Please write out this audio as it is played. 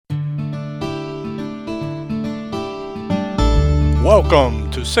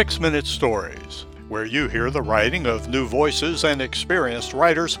Welcome to 6 Minute Stories, where you hear the writing of new voices and experienced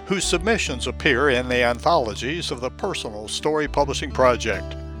writers whose submissions appear in the anthologies of the Personal Story Publishing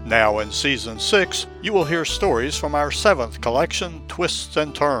Project. Now in Season 6, you will hear stories from our 7th collection, Twists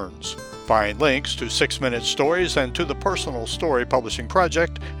and Turns. Find links to 6 Minute Stories and to the Personal Story Publishing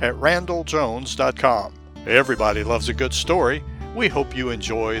Project at randalljones.com. Everybody loves a good story. We hope you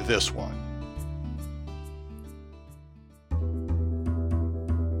enjoy this one.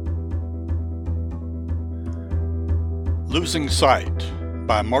 Losing Sight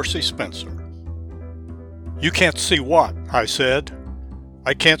by Marcy Spencer. "You can't see what?" I said.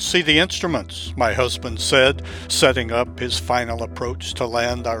 "I can't see the instruments," my husband said, setting up his final approach to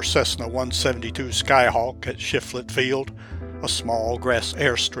land our Cessna 172 Skyhawk at Shiflett Field, a small grass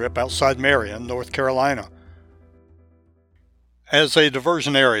airstrip outside Marion, North Carolina. As a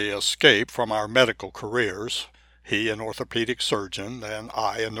diversionary escape from our medical careers, he an orthopedic surgeon and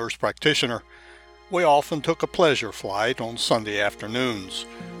I a nurse practitioner, we often took a pleasure flight on Sunday afternoons.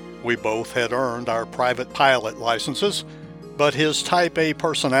 We both had earned our private pilot licenses, but his Type A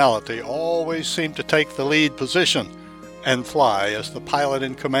personality always seemed to take the lead position and fly as the pilot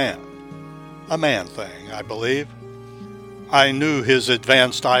in command. A man thing, I believe. I knew his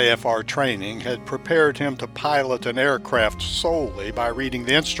advanced IFR training had prepared him to pilot an aircraft solely by reading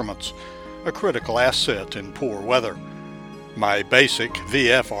the instruments, a critical asset in poor weather. My basic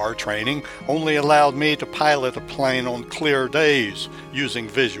VFR training only allowed me to pilot a plane on clear days using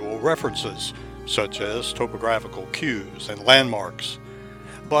visual references, such as topographical cues and landmarks.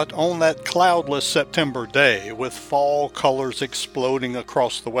 But on that cloudless September day, with fall colors exploding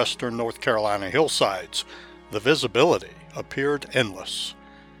across the western North Carolina hillsides, the visibility appeared endless.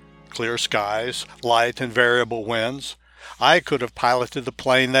 Clear skies, light and variable winds. I could have piloted the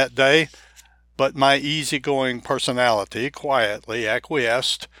plane that day, but my easygoing personality quietly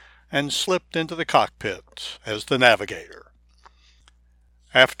acquiesced and slipped into the cockpit as the navigator.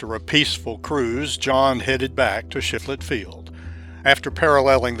 After a peaceful cruise, John headed back to Shiflett Field. After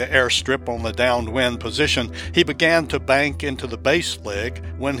paralleling the airstrip on the downwind position, he began to bank into the base leg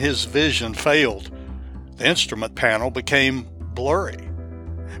when his vision failed. The instrument panel became blurry.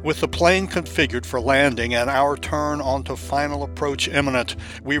 With the plane configured for landing and our turn onto final approach imminent,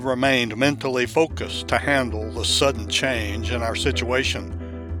 we remained mentally focused to handle the sudden change in our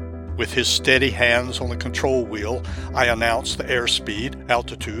situation. With his steady hands on the control wheel, I announced the airspeed,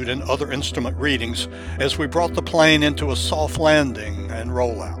 altitude, and other instrument readings as we brought the plane into a soft landing and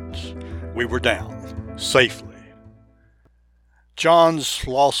rollout. We were down, safely. John's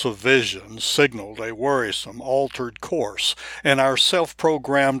loss of vision signaled a worrisome, altered course in our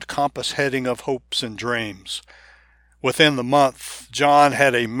self-programmed compass heading of hopes and dreams. Within the month, John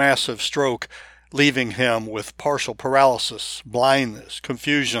had a massive stroke, leaving him with partial paralysis, blindness,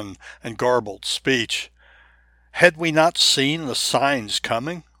 confusion, and garbled speech. Had we not seen the signs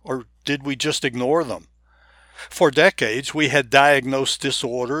coming, or did we just ignore them? For decades, we had diagnosed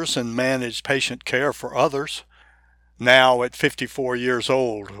disorders and managed patient care for others. Now, at 54 years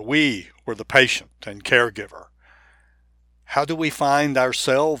old, we were the patient and caregiver. How do we find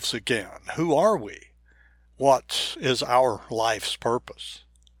ourselves again? Who are we? What is our life's purpose?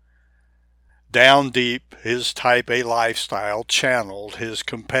 Down deep, his Type A lifestyle channeled his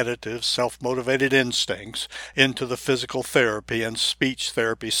competitive, self-motivated instincts into the physical therapy and speech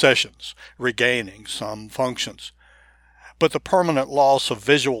therapy sessions, regaining some functions. But the permanent loss of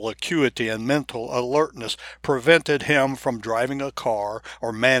visual acuity and mental alertness prevented him from driving a car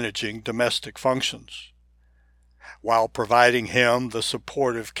or managing domestic functions. While providing him the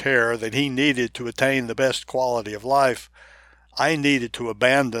supportive care that he needed to attain the best quality of life, I needed to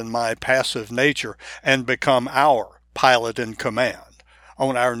abandon my passive nature and become our pilot in command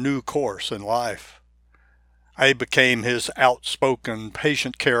on our new course in life. I became his outspoken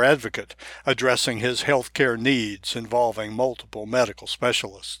patient care advocate, addressing his health care needs involving multiple medical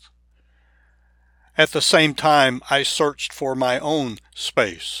specialists. At the same time, I searched for my own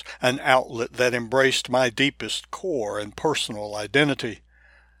space, an outlet that embraced my deepest core and personal identity.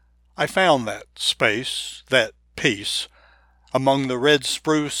 I found that space, that peace, among the red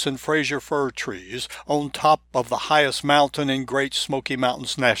spruce and Fraser fir trees on top of the highest mountain in Great Smoky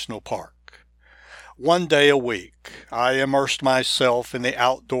Mountains National Park. One day a week, I immersed myself in the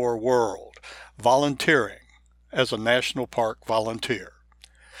outdoor world, volunteering as a national park volunteer.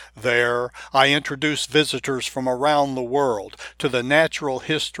 There, I introduced visitors from around the world to the natural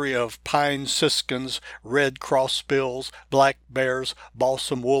history of pine siskins, red crossbills, black bears,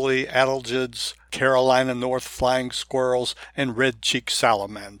 balsam woolly adelgids, Carolina North flying squirrels, and red-cheeked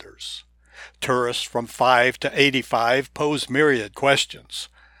salamanders. Tourists from 5 to 85 posed myriad questions.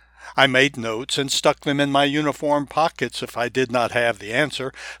 I made notes and stuck them in my uniform pockets if I did not have the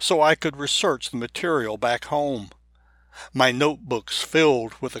answer, so I could research the material back home. My notebooks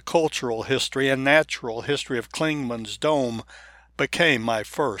filled with the cultural history and natural history of Clingman's Dome became my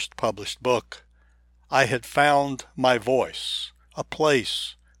first published book. I had found my voice, a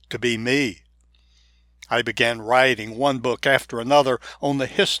place to be me. I began writing one book after another on the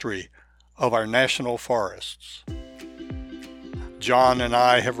history of our national forests. John and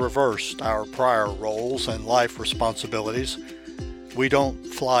I have reversed our prior roles and life responsibilities. We don't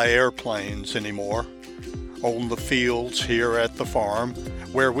fly airplanes anymore. On the fields here at the farm,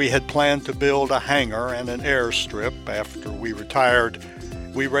 where we had planned to build a hangar and an airstrip after we retired,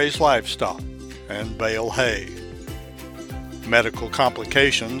 we raise livestock and bale hay. Medical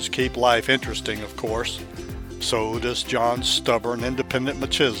complications keep life interesting, of course. So does John's stubborn, independent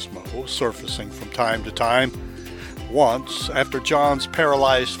machismo, surfacing from time to time. Once, after John's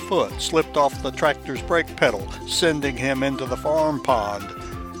paralyzed foot slipped off the tractor's brake pedal, sending him into the farm pond,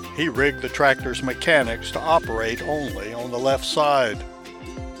 he rigged the tractor's mechanics to operate only on the left side.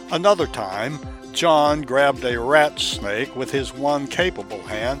 Another time, John grabbed a rat snake with his one capable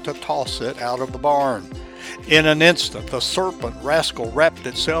hand to toss it out of the barn. In an instant, the serpent rascal wrapped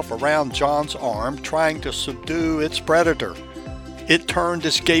itself around John's arm, trying to subdue its predator. It turned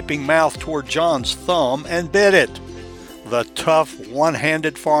its gaping mouth toward John's thumb and bit it. The tough,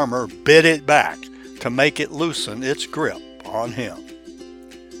 one-handed farmer bit it back to make it loosen its grip on him.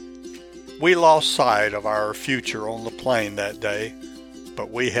 We lost sight of our future on the plain that day,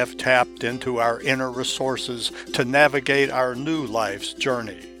 but we have tapped into our inner resources to navigate our new life's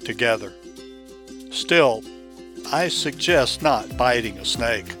journey together. Still, I suggest not biting a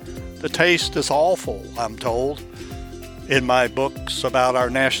snake. The taste is awful, I'm told. In my books about our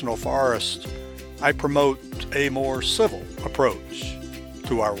national forests, I promote a more civil approach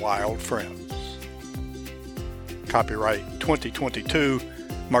to our wild friends. Copyright 2022,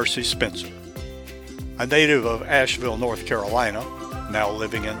 Marcy Spencer. A native of Asheville, North Carolina, now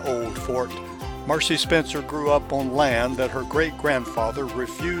living in Old Fort, Marcy Spencer grew up on land that her great-grandfather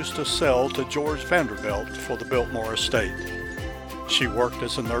refused to sell to George Vanderbilt for the Biltmore estate. She worked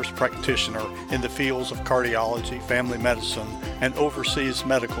as a nurse practitioner in the fields of cardiology, family medicine, and overseas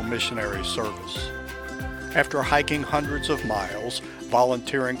medical missionary service. After hiking hundreds of miles,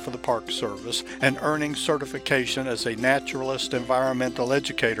 volunteering for the Park Service, and earning certification as a naturalist environmental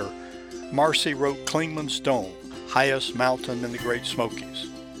educator, Marcy wrote Clingman's Dome, highest mountain in the Great Smokies,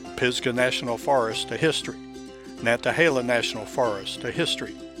 Pisgah National Forest, A History, Nantahala National Forest, A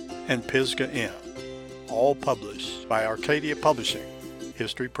History, and Pisgah Inn, all published by Arcadia Publishing,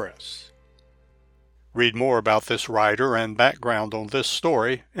 History Press. Read more about this writer and background on this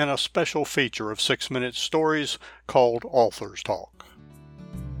story in a special feature of 6 Minute Stories called Author's Talk.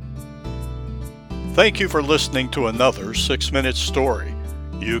 Thank you for listening to another 6 Minute Story.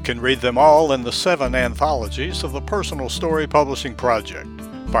 You can read them all in the 7 anthologies of the Personal Story Publishing Project.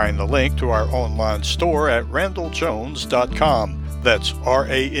 Find the link to our online store at randalljones.com. That's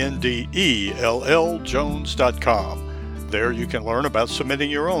RANDELL Jones.com. There you can learn about submitting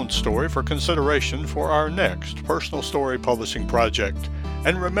your own story for consideration for our next Personal Story Publishing Project.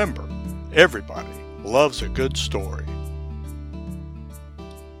 And remember, everybody loves a good story.